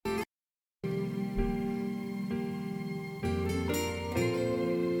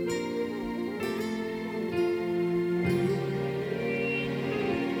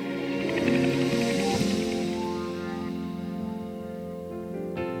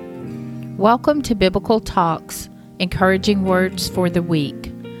Welcome to Biblical Talks, Encouraging Words for the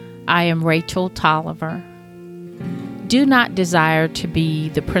Week. I am Rachel Tolliver. Do not desire to be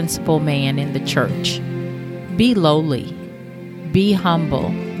the principal man in the church. Be lowly. Be humble.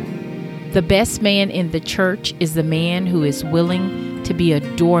 The best man in the church is the man who is willing to be a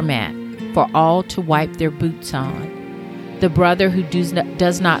doormat for all to wipe their boots on. The brother who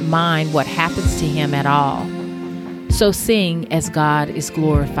does not mind what happens to him at all. So sing as God is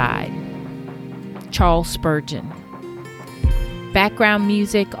glorified. Charles Spurgeon. Background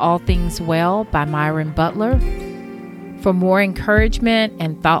music, All Things Well by Myron Butler. For more encouragement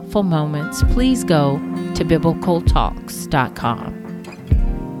and thoughtful moments, please go to biblicaltalks.com.